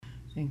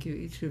Thank you,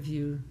 each of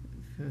you,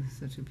 for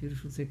such a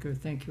beautiful zikr.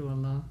 Thank you,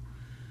 Allah,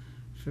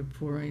 for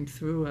pouring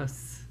through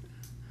us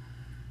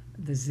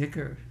the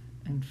zikr,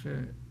 and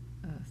for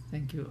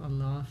thank you,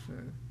 Allah,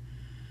 for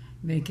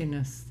making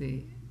us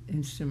the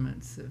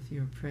instruments of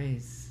your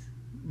praise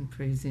and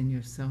praising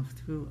yourself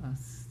through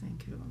us.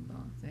 Thank you,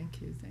 Allah.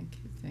 Thank you, thank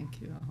you,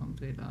 thank you.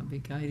 Alhamdulillah.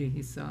 Bighairi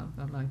hisab,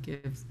 Allah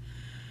gives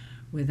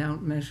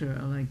without measure.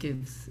 Allah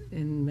gives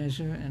in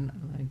measure, and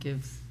Allah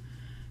gives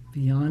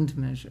beyond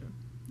measure.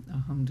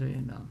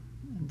 Alhamdulillah.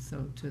 And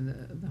so to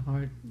the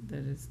heart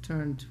that is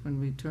turned, when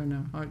we turn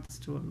our hearts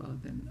to Allah,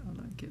 then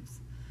Allah gives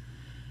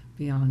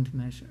beyond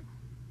measure.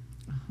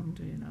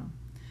 Alhamdulillah.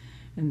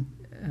 And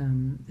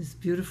this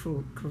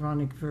beautiful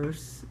Quranic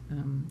verse,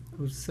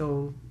 O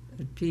soul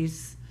at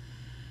peace,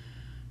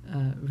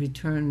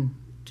 return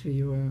to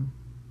your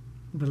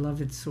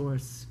beloved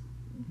source,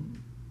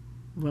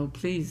 well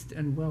pleased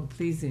and well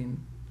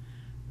pleasing.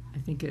 I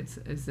think it's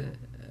a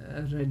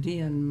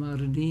radiyan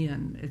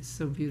mardiyan. It's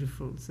so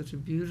beautiful, such a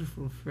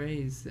beautiful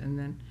phrase. And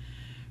then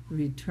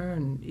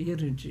return,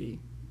 irji,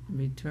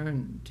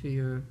 return to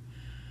your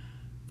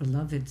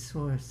beloved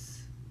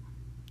source,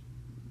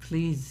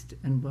 pleased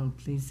and well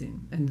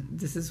pleasing. And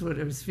this is what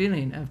I was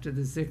feeling after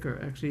the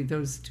zikr. Actually,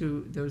 those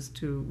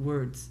two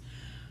words.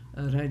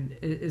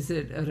 Is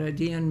it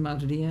radiyan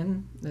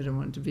mardiyan? I don't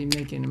want to be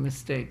making a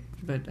mistake,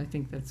 but I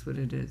think that's what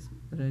it is.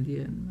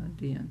 Radiyan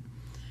mardiyan.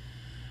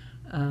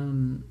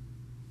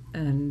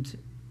 And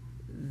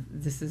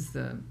this is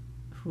the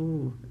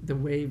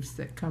waves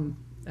that come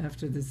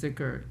after the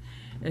zikr.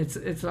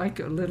 It's like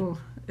a little.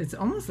 It's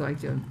almost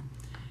like a,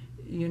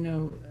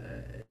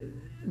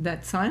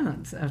 that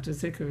silence after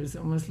zikr is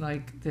almost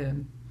like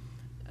the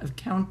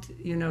account.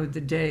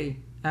 The day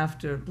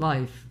after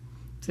life.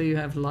 So you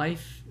have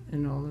life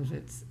in all of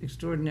its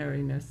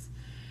extraordinariness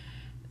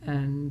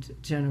and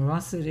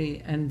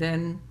generosity, and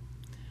then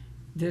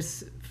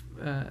this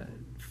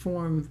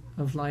form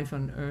of life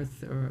on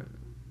earth, or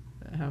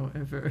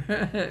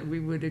however we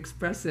would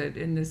express it,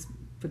 in this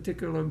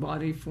particular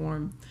body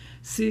form,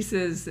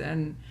 ceases,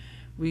 and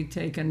we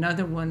take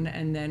another one,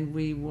 and then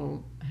we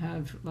will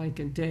have like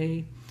a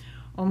day,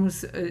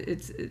 almost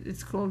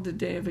it's called the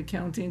day of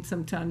accounting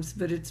sometimes,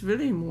 but it's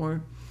really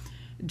more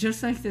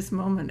just like this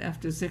moment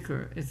after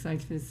zikr. It's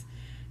like this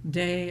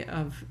day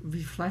of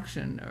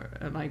reflection,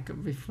 or like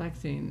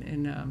reflecting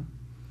in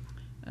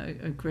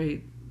a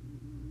great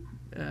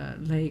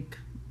lake,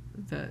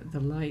 the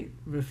light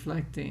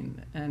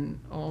reflecting, and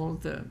all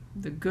the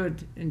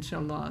good,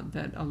 inshallah,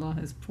 that Allah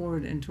has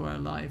poured into our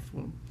life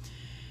will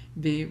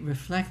be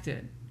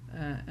reflected,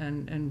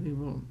 and we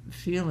will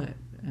feel it,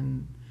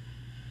 and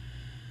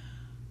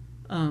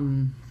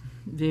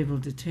be able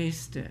to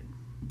taste it,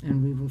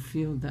 and we will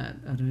feel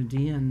that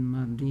radiyan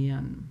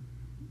mardiyan.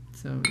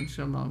 So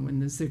inshallah, when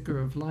the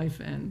zikr of life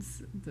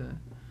ends, the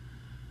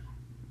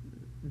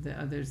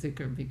other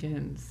zikr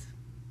begins.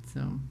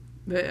 So,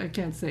 but I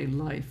can't say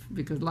life,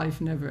 because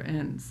life never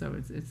ends, so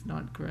it's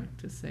not correct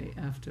to say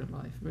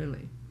afterlife,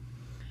 really.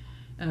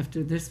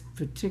 After this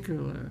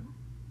particular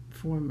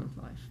form of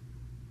life.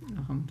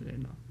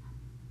 Alhamdulillah.